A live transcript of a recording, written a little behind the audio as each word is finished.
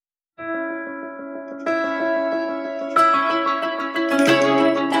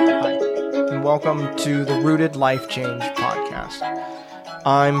and welcome to the Rooted Life Change podcast.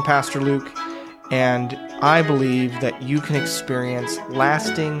 I'm Pastor Luke, and I believe that you can experience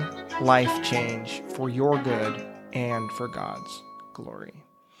lasting life change for your good and for God's glory.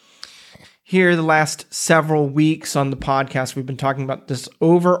 Here, the last several weeks on the podcast, we've been talking about this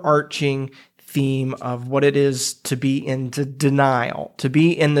overarching theme of what it is to be into denial, to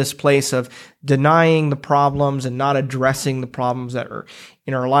be in this place of denying the problems and not addressing the problems that are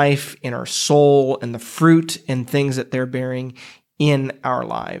in our life, in our soul, and the fruit and things that they're bearing in our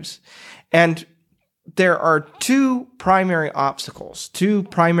lives. And there are two primary obstacles, two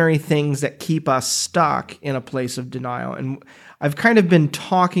primary things that keep us stuck in a place of denial. And I've kind of been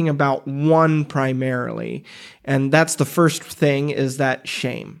talking about one primarily, and that's the first thing, is that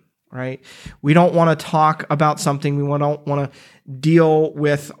shame. Right? We don't want to talk about something. We don't want to deal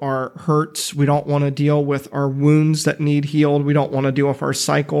with our hurts. We don't want to deal with our wounds that need healed. We don't want to deal with our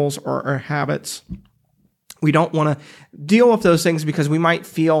cycles or our habits. We don't want to deal with those things because we might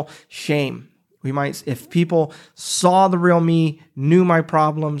feel shame. We might, if people saw the real me, knew my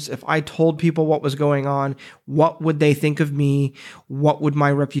problems, if I told people what was going on, what would they think of me? What would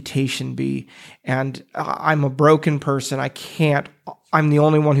my reputation be? And I'm a broken person. I'm the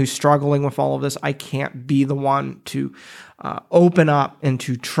only one who's struggling with all of this. I can't be the one to open up and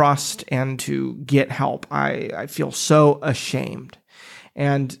to trust and to get help. I feel so ashamed.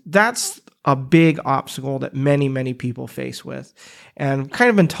 And that's a big obstacle that many, many people face with. And kind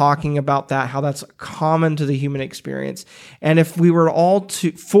of been talking about that, how that's common to the human experience. And if we were all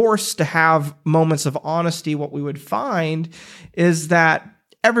forced to have moments of honesty, what we would find is that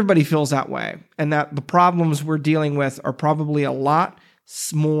everybody feels that way, and that the problems we're dealing with are probably a lot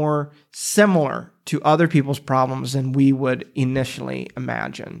more similar to other people's problems than we would initially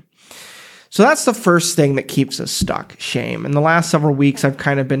imagine. So that's the first thing that keeps us stuck, shame. In the last several weeks, I've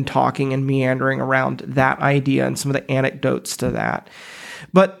kind of been talking and meandering around that idea and some of the anecdotes to that.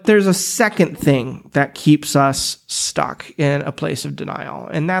 But there's a second thing that keeps us stuck in a place of denial,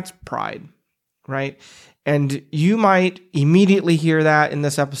 and that's pride, right? And you might immediately hear that in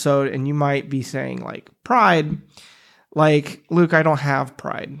this episode, and you might be saying, like, pride? Like, Luke, I don't have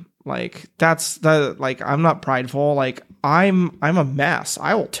pride. Like, I'm not prideful. Like, I'm a mess.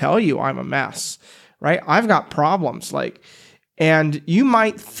 I will tell you I'm a mess, right? I've got problems. And you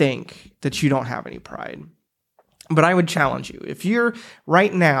might think that you don't have any pride, but I would challenge you. If you're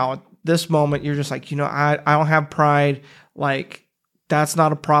right now, at this moment, you're just like, I don't have pride. Like, that's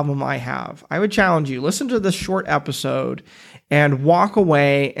not a problem I have. I would challenge you, listen to this short episode and walk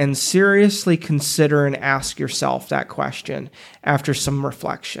away and seriously consider and ask yourself that question after some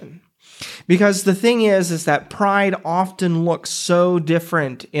reflection. Because the thing is that pride often looks so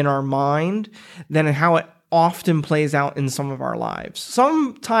different in our mind than how it often plays out in some of our lives.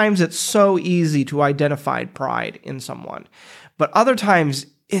 Sometimes it's so easy to identify pride in someone, but other times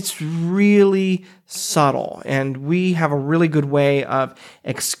it's really subtle, and we have a really good way of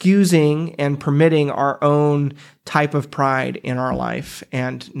excusing and permitting our own type of pride in our life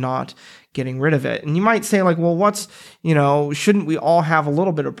and not getting rid of it. And you might say, like, well, shouldn't we all have a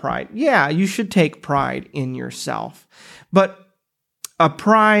little bit of pride? Yeah, you should take pride in yourself. But a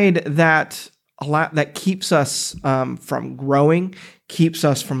pride that keeps us from growing, keeps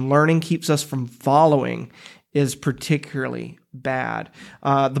us from learning, keeps us from following is particularly bad.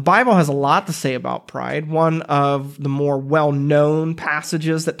 The Bible has a lot to say about pride. One of the more well-known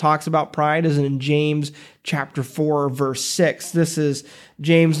passages that talks about pride is in James chapter 4, verse 6. This is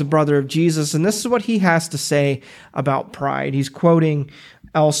James, the brother of Jesus, and this is what he has to say about pride. He's quoting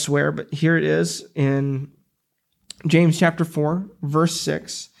elsewhere, but here it is in James chapter 4, verse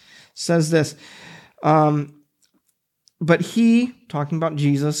 6. Says this, but he, talking about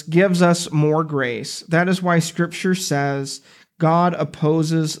Jesus, gives us more grace. That is why Scripture says, God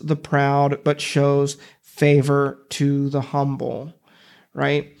opposes the proud, but shows favor to the humble,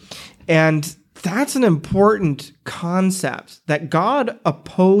 right? And that's an important concept, that God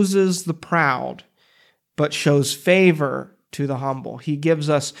opposes the proud, but shows favor to the humble. He gives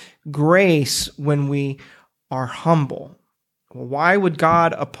us grace when we are humble. Well, why would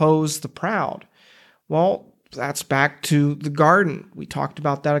God oppose the proud? Well, that's back to the garden. We talked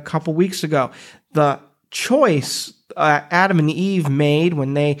about that a couple weeks ago. The choice Adam and Eve made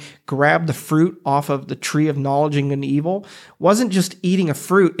when they grabbed the fruit off of the tree of knowledge and good and evil wasn't just eating a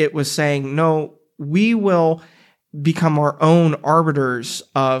fruit. It was saying, no, we will become our own arbiters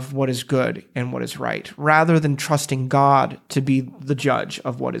of what is good and what is right, rather than trusting God to be the judge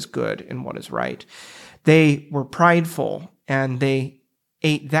of what is good and what is right. They were prideful, and they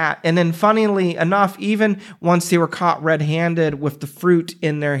ate that. And then funnily enough, even once they were caught red-handed with the fruit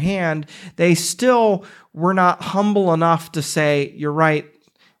in their hand, they still were not humble enough to say, you're right,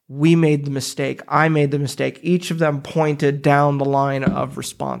 we made the mistake, I made the mistake. Each of them pointed down the line of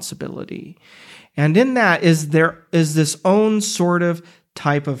responsibility. And in that is this own sort of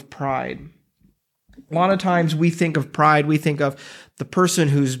type of pride. A lot of times we think of pride, we think of the person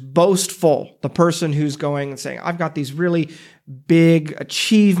who's boastful, the person who's going and saying, I've got these really big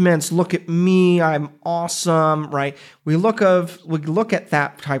achievements, look at me, I'm awesome, right? We look at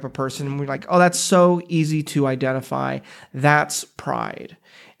that type of person and we're like, oh, that's so easy to identify. That's pride.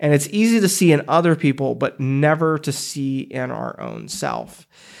 And it's easy to see in other people, but never to see in our own self.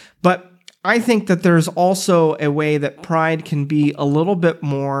 But I think that there's also a way that pride can be a little bit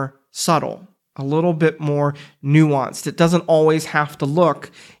more subtle, a little bit more nuanced. It doesn't always have to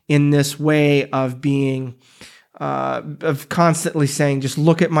look in this way of being, of constantly saying, just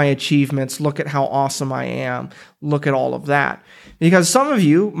look at my achievements, look at how awesome I am, look at all of that. Because some of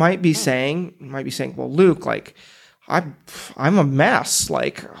you might be saying, well, Luke, like, I'm a mess.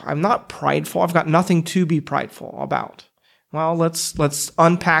 Like, I'm not prideful. I've got nothing to be prideful about. Well, let's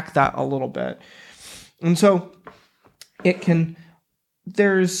unpack that a little bit. And so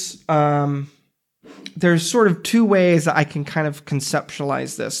there's sort of two ways that I can kind of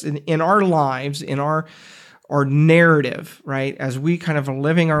conceptualize this in our lives, in our narrative, right? As we kind of are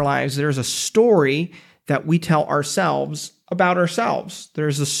living our lives, there's a story that we tell ourselves about ourselves.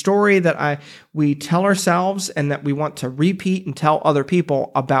 There's a story that we tell ourselves and that we want to repeat and tell other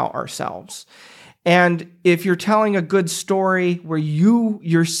people about ourselves. And if you're telling a good story where you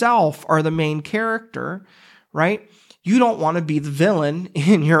yourself are the main character, right? You don't want to be the villain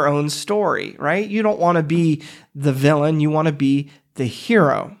in your own story, right? You don't want to be the villain. You want to be the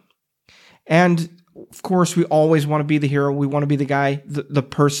hero. And of course, we always want to be the hero. We want to be the guy, the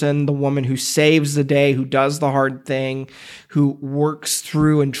person, the woman who saves the day, who does the hard thing, who works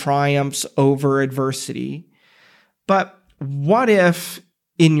through and triumphs over adversity. But what if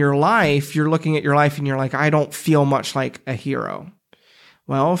in your life, you're looking at your life and you're like, I don't feel much like a hero?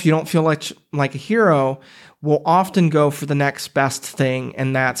 Well, if you don't feel like a hero, we'll often go for the next best thing,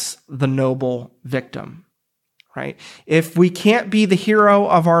 and that's the noble victim. Right? If we can't be the hero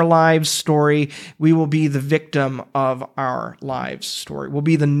of our lives story, we will be the victim of our lives story. We'll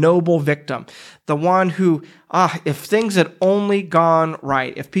be the noble victim, the one who, if things had only gone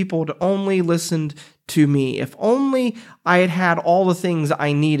right, if people had only listened to me, if only I had had all the things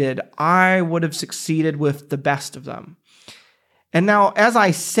I needed, I would have succeeded with the best of them. And now, as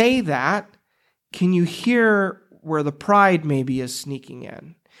I say that, can you hear where the pride maybe is sneaking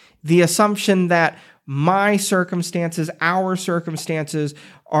in? The assumption that my circumstances, our circumstances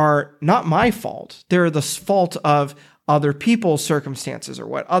are not my fault. They're the fault of other people's circumstances or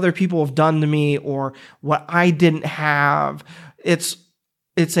what other people have done to me or what I didn't have. It's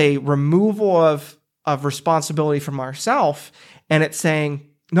a removal of responsibility from ourselves, and it's saying,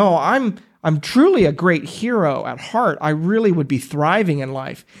 no, I'm truly a great hero at heart. I really would be thriving in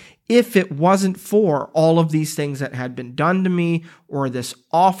life if it wasn't for all of these things that had been done to me, or this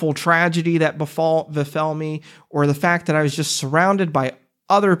awful tragedy that befell me, or the fact that I was just surrounded by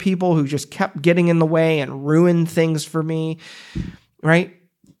other people who just kept getting in the way and ruined things for me, right?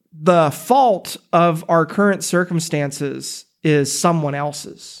 The fault of our current circumstances is someone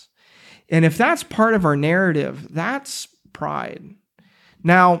else's. And if that's part of our narrative, that's pride.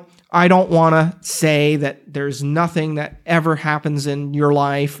 Now, I don't want to say that there's nothing that ever happens in your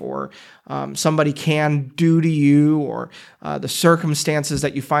life or somebody can do to you or the circumstances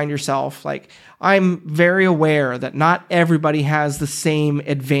that you find yourself. Like, I'm very aware that not everybody has the same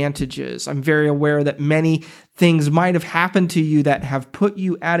advantages. I'm very aware that many things might have happened to you that have put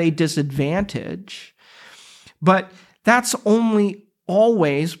you at a disadvantage. But that's only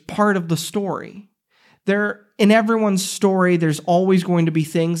always part of the story. In everyone's story, there's always going to be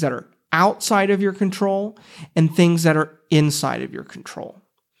things that are outside of your control and things that are inside of your control.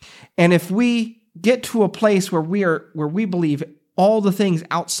 And if we get to a place where we believe all the things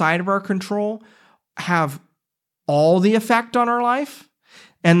outside of our control have all the effect on our life,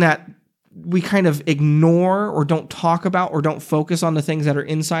 and that we kind of ignore or don't talk about or don't focus on the things that are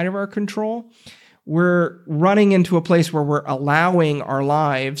inside of our control, we're running into a place where we're allowing our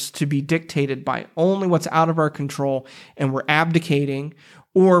lives to be dictated by only what's out of our control, and we're abdicating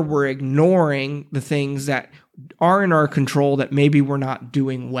or we're ignoring the things that are in our control that maybe we're not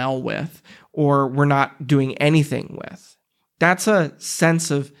doing well with or we're not doing anything with. That's a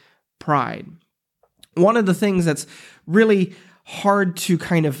sense of pride. One of the things that's really hard to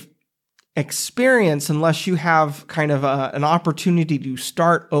kind of experience unless you have kind of an opportunity to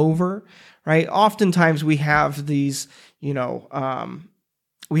start over, right? Oftentimes we have these,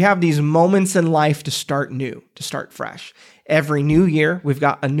 we have these moments in life to start new, to start fresh. Every new year, we've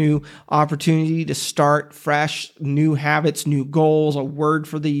got a new opportunity to start fresh, new habits, new goals, a word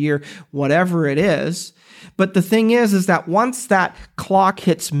for the year, whatever it is. But the thing is that once that clock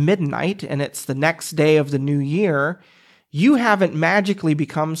hits midnight and it's the next day of the new year, you haven't magically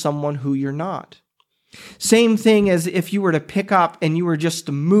become someone who you're not. Same thing as if you were to pick up and you were just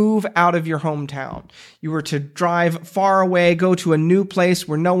to move out of your hometown. You were to drive far away, go to a new place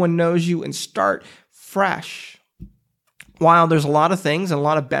where no one knows you and start fresh. While there's a lot of things and a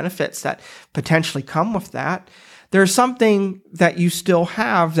lot of benefits that potentially come with that, there's something that you still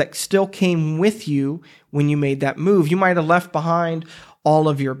have that still came with you when you made that move. You might have left behind all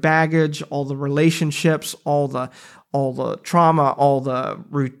of your baggage, all the relationships, all the trauma, all the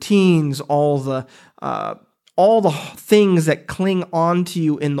routines, all the things that cling onto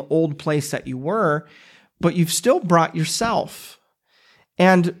you in the old place that you were, but you've still brought yourself.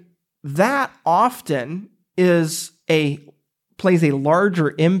 And that often plays a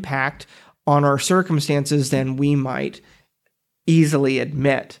larger impact on our circumstances than we might easily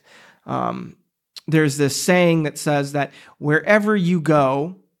admit. There's this saying that says that wherever you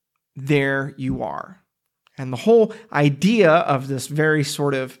go, there you are. And the whole idea of this very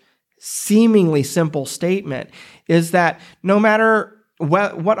sort of seemingly simple statement is that no matter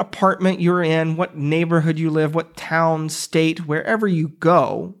what apartment you're in, what neighborhood you live, what town, state, wherever you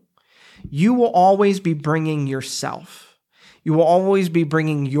go, you will always be bringing yourself. You will always be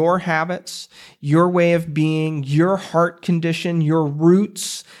bringing your habits, your way of being, your heart condition, your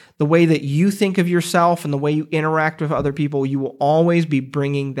roots, the way that you think of yourself and the way you interact with other people. You will always be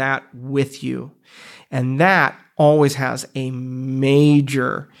bringing that with you. And that always has a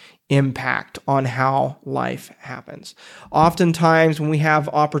major impact on how life happens. Oftentimes, when we have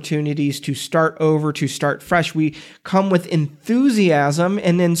opportunities to start over, to start fresh, we come with enthusiasm,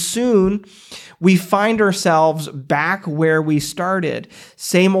 and then soon we find ourselves back where we started.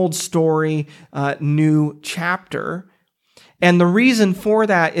 Same old story, new chapter. And the reason for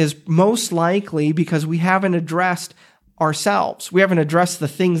that is most likely because we haven't addressed ourselves. We haven't addressed the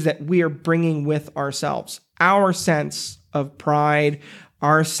things that we are bringing with ourselves. Our sense of pride,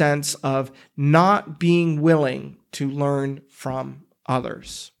 our sense of not being willing to learn from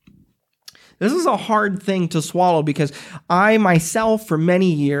others. This is a hard thing to swallow because I myself for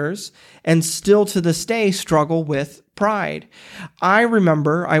many years and still to this day struggle with pride. I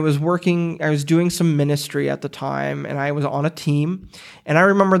remember I was doing some ministry at the time and I was on a team, and I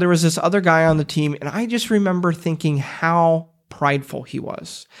remember there was this other guy on the team, and I just remember thinking how prideful he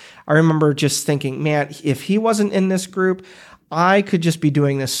was. I remember just thinking, man, if he wasn't in this group, I could just be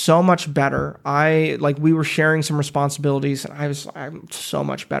doing this so much better. We were sharing some responsibilities, and I'm so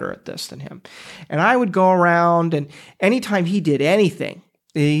much better at this than him. And I would go around, and anytime he did anything,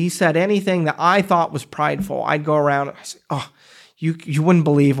 he said anything that I thought was prideful, I'd go around and I'd say, oh, you wouldn't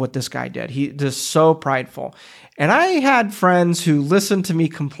believe what this guy did. He is so prideful. And I had friends who listened to me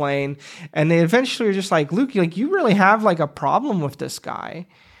complain, and they eventually were just like, Luke, you really have a problem with this guy.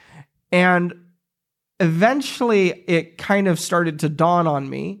 And eventually it kind of started to dawn on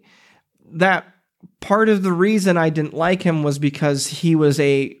me that part of the reason I didn't like him was because he was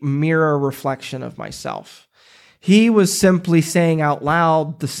a mirror reflection of myself. He was simply saying out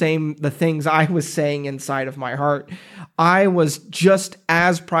loud the things I was saying inside of my heart. I was just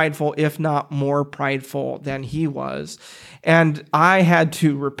as prideful, if not more prideful than he was. And I had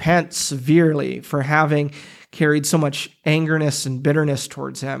to repent severely for having carried so much angerness and bitterness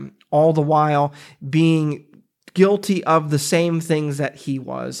towards him, all the while being guilty of the same things that he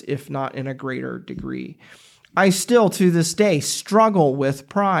was, if not in a greater degree. I still, to this day, struggle with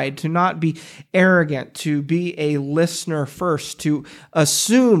pride, to not be arrogant, to be a listener first, to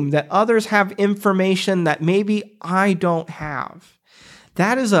assume that others have information that maybe I don't have.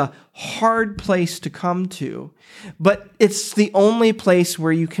 That is a hard place to come to, but it's the only place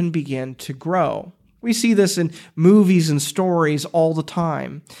where you can begin to grow. We see this in movies and stories all the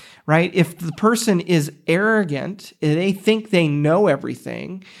time, right? If the person is arrogant, they think they know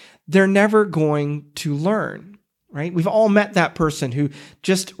everything, they're never going to learn, right? We've all met that person who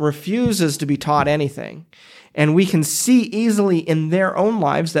just refuses to be taught anything. And we can see easily in their own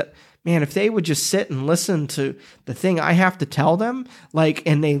lives that, man, if they would just sit and listen to the thing I have to tell them,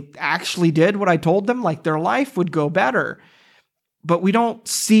 and they actually did what I told them, their life would go better. But we don't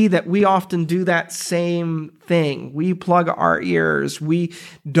see that we often do that same thing. We plug our ears. We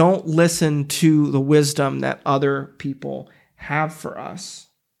don't listen to the wisdom that other people have for us.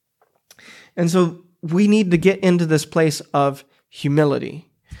 And so we need to get into this place of humility.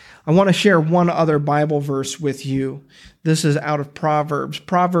 I want to share one other Bible verse with you. This is out of Proverbs.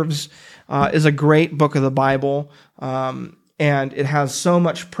 Proverbs is a great book of the Bible, and it has so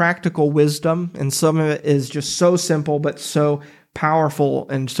much practical wisdom, and some of it is just so simple but so powerful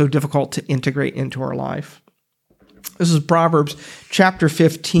and so difficult to integrate into our life. This is Proverbs chapter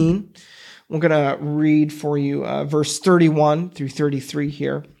 15. We're going to read for you verse 31 through 33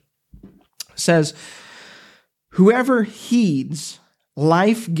 here. It says, "Whoever heeds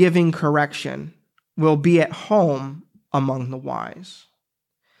life-giving correction will be at home among the wise.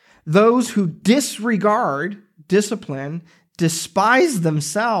 Those who disregard discipline despise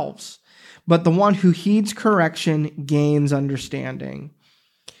themselves, but the one who heeds correction gains understanding.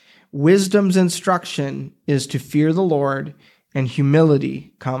 Wisdom's instruction is to fear the Lord, and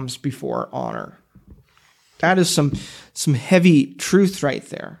humility comes before honor." That is some heavy truth right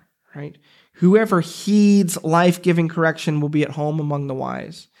there, right? Whoever heeds life-giving correction will be at home among the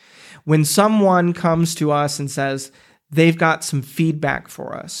wise. When someone comes to us and says they've got some feedback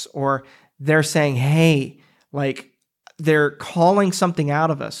for us, or they're saying, hey, like they're calling something out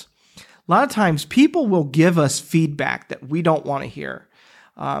of us, a lot of times people will give us feedback that we don't want to hear.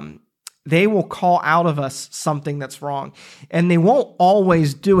 They will call out of us something that's wrong, and they won't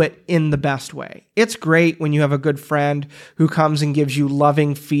always do it in the best way. It's great when you have a good friend who comes and gives you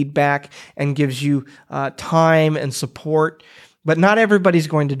loving feedback and gives you time and support, but not everybody's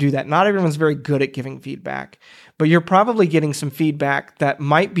going to do that. Not everyone's very good at giving feedback, but you're probably getting some feedback that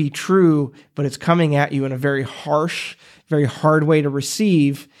might be true, but it's coming at you in a very harsh, very hard way to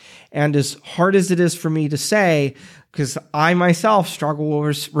receive. And as hard as it is for me to say, because I myself struggle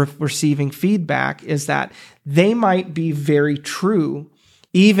with receiving feedback, is that they might be very true,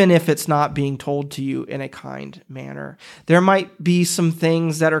 even if it's not being told to you in a kind manner. There might be some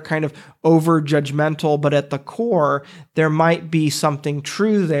things that are kind of over judgmental, but at the core, there might be something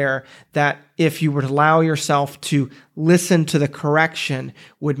true there that if you would allow yourself to listen to the correction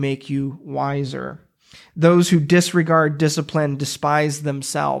would make you wiser. Those who disregard discipline despise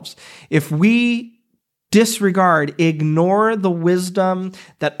themselves. If we disregard, ignore the wisdom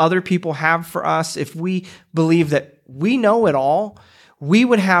that other people have for us, if we believe that we know it all, we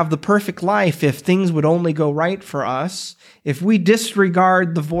would have the perfect life if things would only go right for us. If we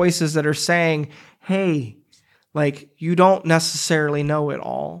disregard the voices that are saying, hey, like you don't necessarily know it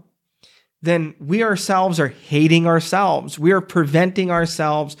all, then we ourselves are hating ourselves. We are preventing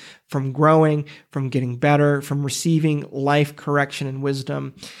ourselves from growing, from getting better, from receiving life correction and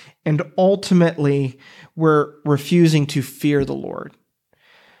wisdom. And ultimately, we're refusing to fear the Lord.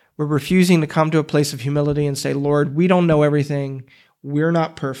 We're refusing to come to a place of humility and say, Lord, we don't know everything. We're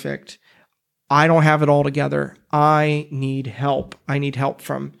not perfect. I don't have it all together. I need help. I need help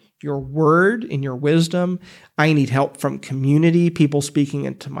from your word and your wisdom. I need help from community, people speaking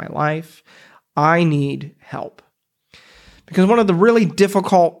into my life. I need help. Because one of the really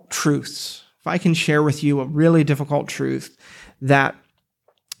difficult truths, if I can share with you a really difficult truth that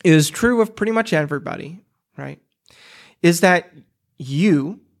is true of pretty much everybody, right, is that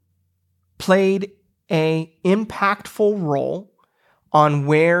you played an impactful role on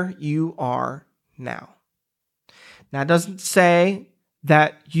where you are now. Now, it doesn't say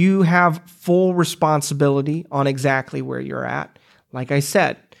that you have full responsibility on exactly where you're at. Like I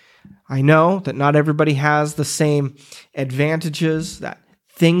said, I know that not everybody has the same advantages, that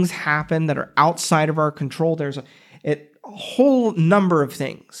things happen that are outside of our control. There's a whole number of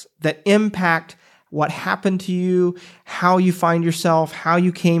things that impact what happened to you, how you find yourself, how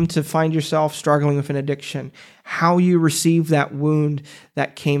you came to find yourself struggling with an addiction, how you received that wound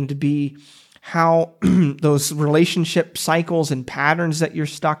that came to be, how those relationship cycles and patterns that you're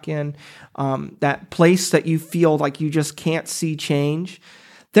stuck in, that place that you feel like you just can't see change.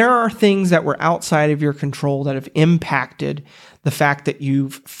 There are things that were outside of your control that have impacted the fact that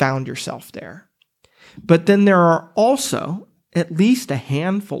you've found yourself there. But then there are also at least a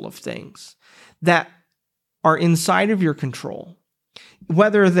handful of things that are inside of your control,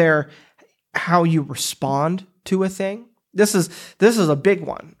 whether they're how you respond to a thing. This is a big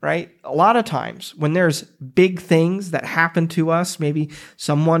one, right? A lot of times when there's big things that happen to us, maybe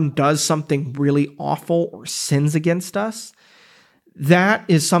someone does something really awful or sins against us, that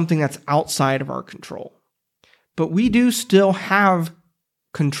is something that's outside of our control. But we do still have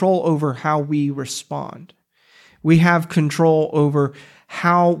control over how we respond. We have control over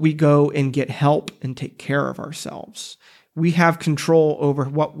how we go and get help and take care of ourselves. We have control over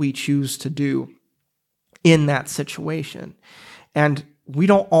what we choose to do in that situation. And we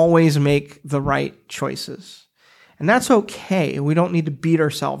don't always make the right choices. And that's okay. We don't need to beat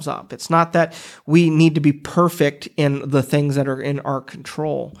ourselves up. It's not that we need to be perfect in the things that are in our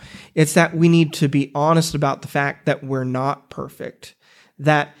control. It's that we need to be honest about the fact that we're not perfect.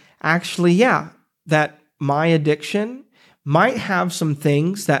 That actually, that my addiction might have some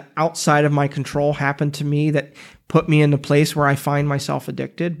things that outside of my control happen to me that put me in a place where I find myself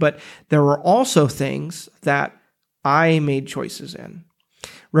addicted. But there were also things that I made choices in.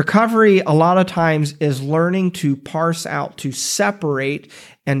 Recovery, a lot of times, is learning to parse out, to separate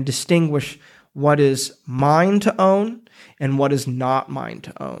and distinguish what is mine to own and what is not mine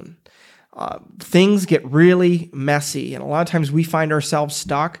to own. Things get really messy, and a lot of times we find ourselves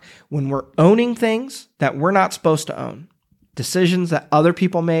stuck when we're owning things that we're not supposed to own. Decisions that other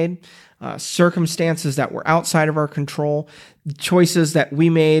people made, circumstances that were outside of our control, choices that we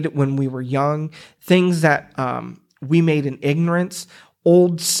made when we were young, things that we made in ignorance,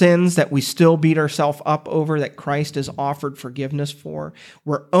 old sins that we still beat ourselves up over that Christ has offered forgiveness for.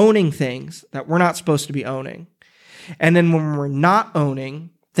 We're owning things that we're not supposed to be owning. And then when we're not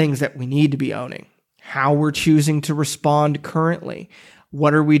owning things that we need to be owning, how we're choosing to respond currently,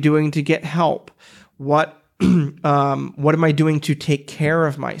 what are we doing to get help? What am I doing to take care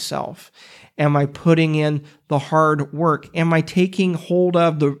of myself? Am I putting in the hard work? Am I taking hold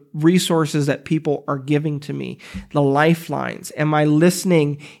of the resources that people are giving to me, the lifelines? Am I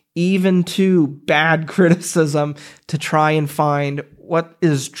listening even to bad criticism to try and find what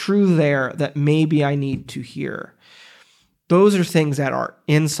is true there that maybe I need to hear? Those are things that are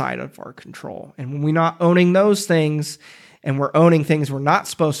inside of our control. And when we're not owning those things and we're owning things we're not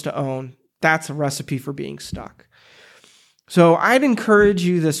supposed to own, that's a recipe for being stuck. So I'd encourage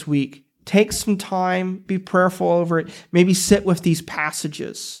you this week, take some time, be prayerful over it. Maybe sit with these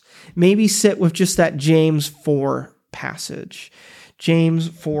passages. Maybe sit with just that James 4 passage. James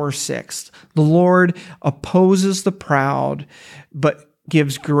 4:6. The Lord opposes the proud, but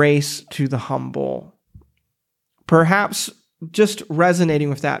gives grace to the humble. Perhaps just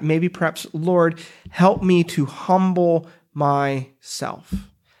resonating with that, maybe perhaps, Lord, help me to humble myself.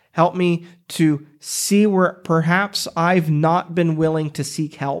 Help me to see where perhaps I've not been willing to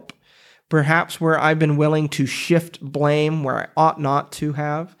seek help. Perhaps where I've been willing to shift blame where I ought not to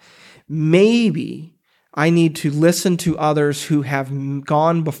have. Maybe I need to listen to others who have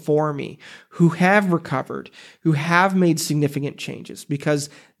gone before me, who have recovered, who have made significant changes because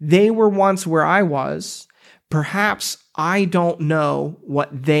they were once where I was. Perhaps I don't know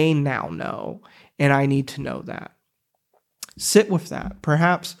what they now know, and I need to know that. Sit with that.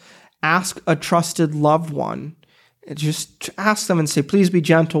 Perhaps ask a trusted loved one. Just ask them and say, please be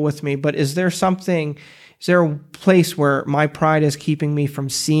gentle with me, but is there a place where my pride is keeping me from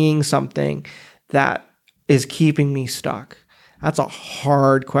seeing something that is keeping me stuck? That's a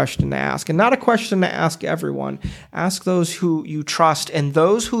hard question to ask, and not a question to ask everyone. Ask those who you trust and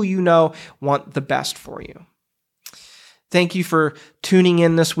those who you know want the best for you. Thank you for tuning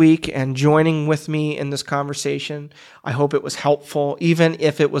in this week and joining with me in this conversation. I hope it was helpful, even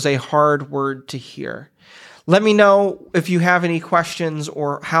if it was a hard word to hear. Let me know if you have any questions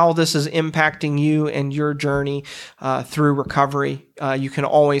or how this is impacting you and your journey through recovery. You can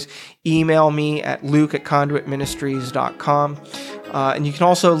always email me at luke@conduitministries.com. And you can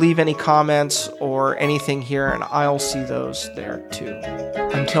also leave any comments or anything here, and I'll see those there too.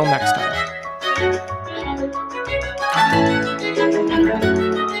 Until next time.